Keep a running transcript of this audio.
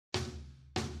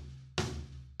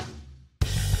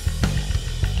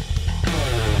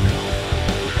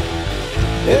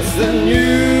It's the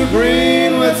New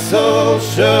Green Whistle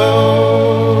Show.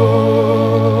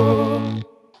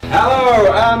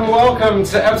 Hello and welcome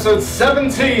to episode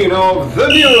 17 of the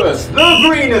newest, the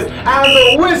greenest, and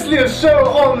the whistliest show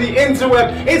on the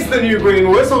interweb. It's the New Green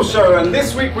Whistle Show, and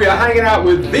this week we are hanging out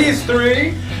with these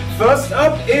three. First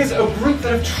up is a group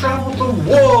that have traveled the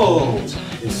world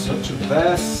in search of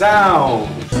their sound.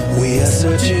 We are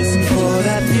searching for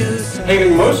that new sound.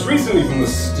 Hailing most recently from the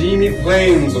steamy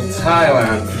plains of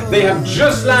Thailand, they have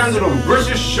just landed on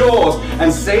British shores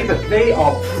and say that they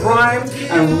are primed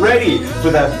and ready for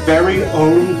their very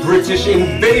own British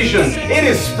invasion. It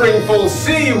is Spring Fall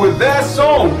Sea with their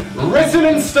song, Written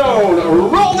in Stone.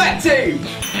 Roll that tape!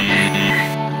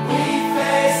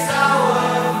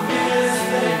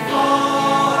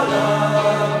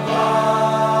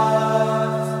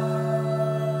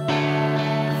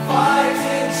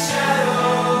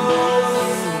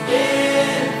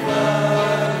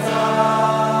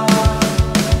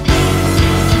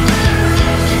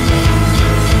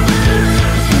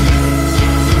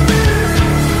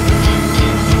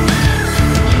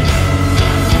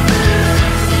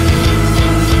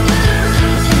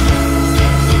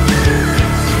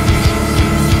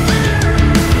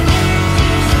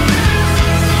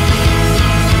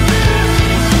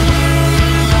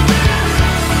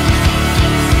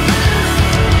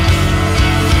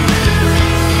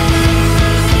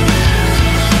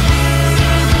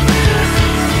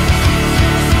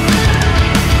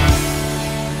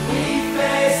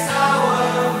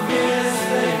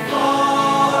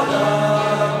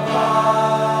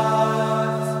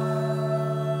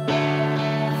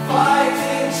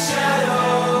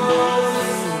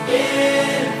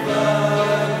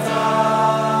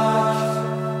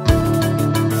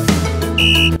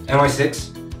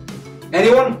 MI6?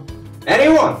 Anyone?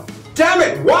 Anyone? Damn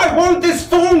it! Why won't this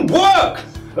phone work?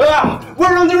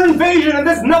 We're under invasion and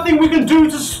there's nothing we can do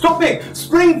to stop it!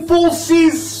 Spring Fall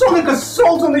Sea's sonic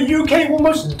assault on the UK will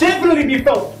most definitely be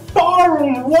felt far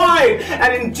and wide,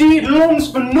 and indeed longs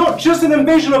for not just an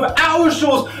invasion of our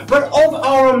shores, but of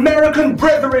our American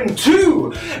brethren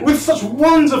too! With such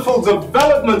wonderful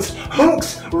developments,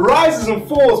 hooks, rises and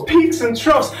falls, peaks and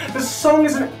troughs, the song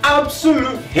is an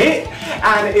absolute hit,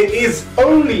 and it is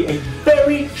only a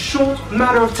very short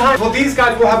matter of time before these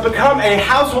guys will have become a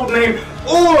household name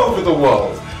all over the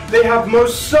world. They have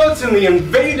most certainly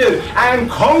invaded and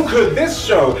conquered this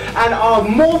show and are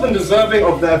more than deserving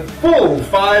of their full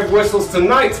 5 whistles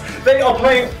tonight. They are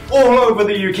playing all over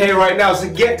the UK right now, so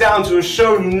get down to a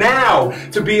show now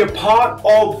to be a part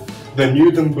of the Knew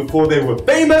Them Before They Were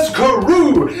Famous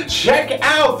crew. Check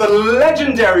out the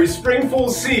legendary Spring Fall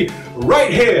Sea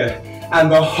right here,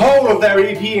 and the whole of their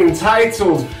EP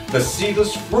entitled The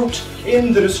Seedless Fruit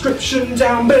in the description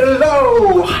down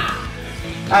below.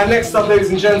 And next up, ladies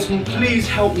and gentlemen, please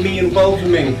help me in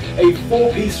welcoming a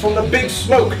 4-piece from the Big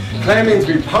Smoke, claiming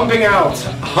to be pumping out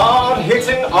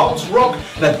hard-hitting alt rock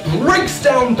that breaks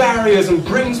down barriers and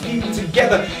brings people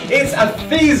together. It's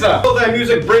Aetheza. Will their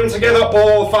music bring together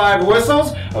all 5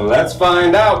 whistles? Let's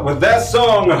find out with their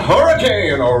song,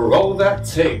 Hurricane, or roll that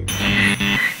tape.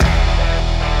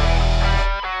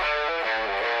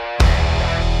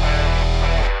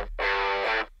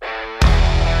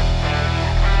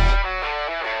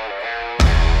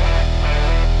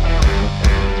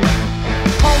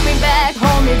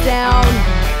 Down.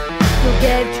 You'll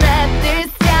get trapped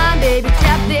this time, baby,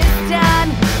 trapped this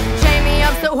time. Chain me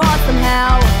up so hard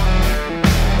somehow,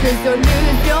 'cause you'll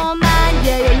lose your mind,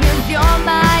 yeah, you'll lose your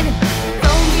mind.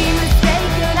 Don't be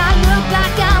mistaken, I look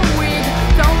like I'm weak.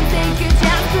 Don't take a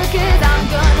chance, because I'm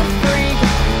gonna freak.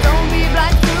 Don't be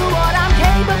blind to what I'm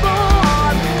capable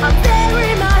of. I'm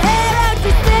tearing my head out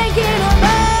just thinking of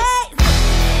us.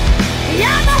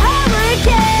 I'm a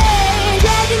hurricane,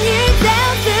 dragging you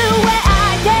down to where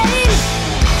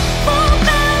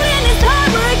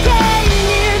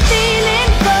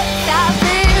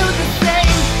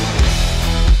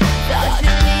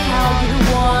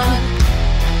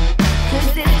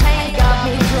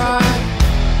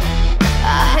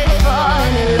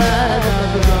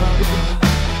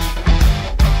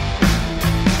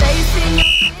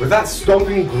With that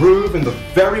stomping groove and the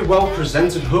very well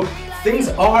presented hook, things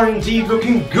are indeed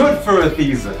looking good for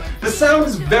Aetheza. The sound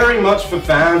is very much for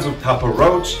fans of Papa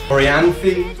Roach,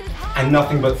 Orianthe, and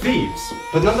Nothing But Thieves.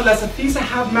 But nonetheless, Aetheza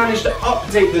have managed to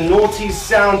update the noughties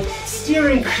sound,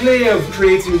 steering clear of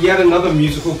creating yet another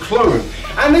musical clone.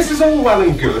 And this is all well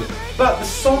and good, but the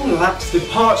song lacks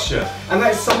departure, and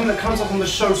that is something that comes up on the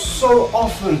show so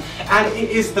often, and it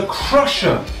is the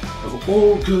crusher of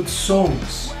all good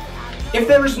songs. If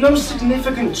there is no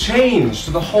significant change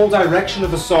to the whole direction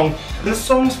of a song, then the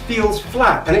song feels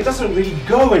flat and it doesn't really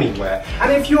go anywhere.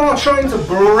 And if you are trying to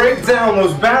break down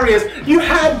those barriers, you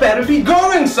had better be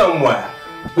going somewhere.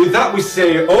 With that, we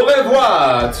say au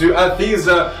revoir to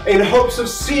Aetheza in hopes of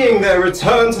seeing their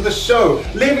return to the show,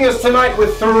 leaving us tonight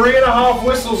with 3.5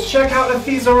 whistles. Check out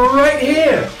Aetheza right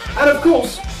here, and of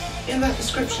course, in that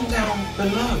description down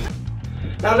below.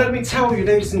 Now let me tell you,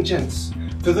 ladies and gents,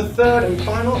 for the third and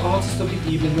final artist of the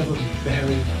evening, we have a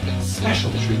very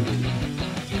special treatment.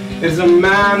 It is a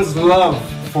man's love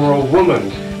for a woman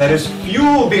that has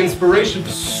fueled the inspiration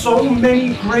for so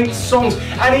many great songs,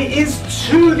 and it is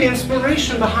too the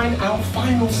inspiration behind our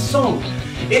final song.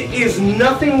 It is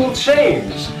Nothing Will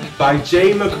Change by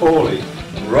McAuley.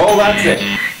 Roll that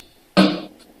tape.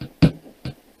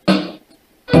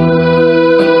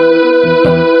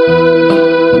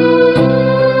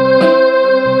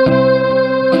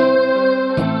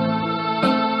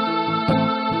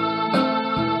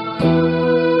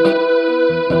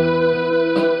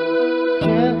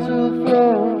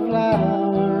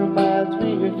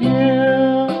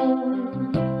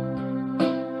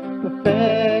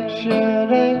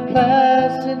 Perfection and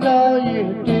class in all you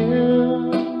do.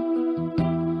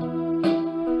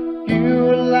 You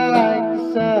are like the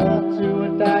sun to a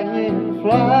dying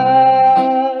fly.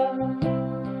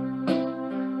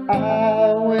 I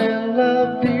will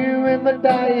love you in my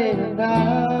dying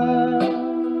hour.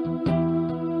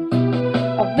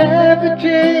 I've never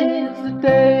changed the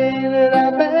day that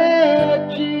I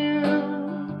met you.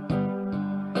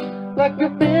 Like a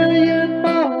billion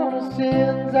more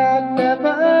sins I'd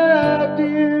never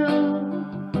do.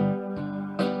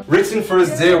 Written for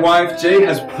his dear wife, Jay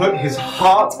has put his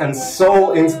heart and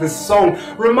soul into this song,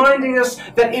 reminding us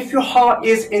that if your heart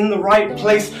is in the right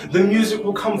place, the music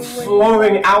will come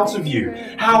flowing out of you.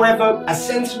 However, as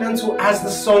sentimental as the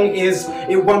song is,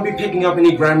 it won't be picking up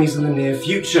any Grammys in the near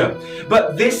future.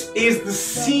 But this is the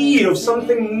seed of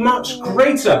something much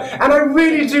greater, and I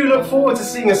really do look forward to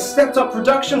seeing a stepped up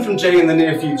production from Jay in the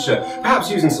near future, perhaps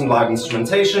using some live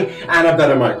instrumentation and a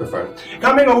better microphone.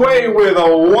 Coming away with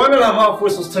 1.5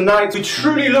 whistles tonight, we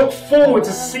truly look forward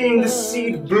to seeing the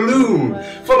seed bloom.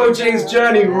 Follow Jay's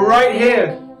journey right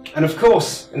here, and of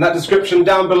course, in that description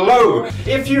down below.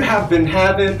 If you have been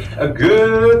having a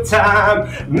good time,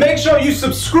 make sure you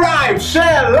subscribe,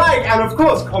 share, like, and of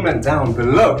course, comment down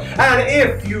below. And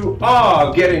if you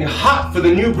are getting hot for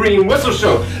the New Green Whistle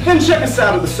Show, then check us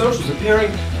out at the socials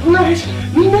appearing right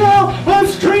now on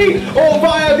screen or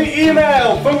via the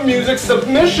email for music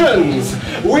submissions.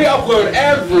 We upload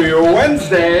every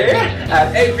Wednesday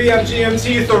at 8 p.m.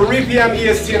 GMT, 3 p.m.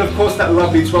 EST, and of course that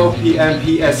lovely 12 p.m.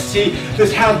 PST.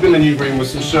 This has been the New Green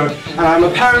Whistle Show, and I'm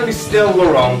apparently still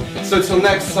Laurent. So till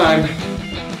next time,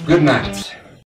 good night.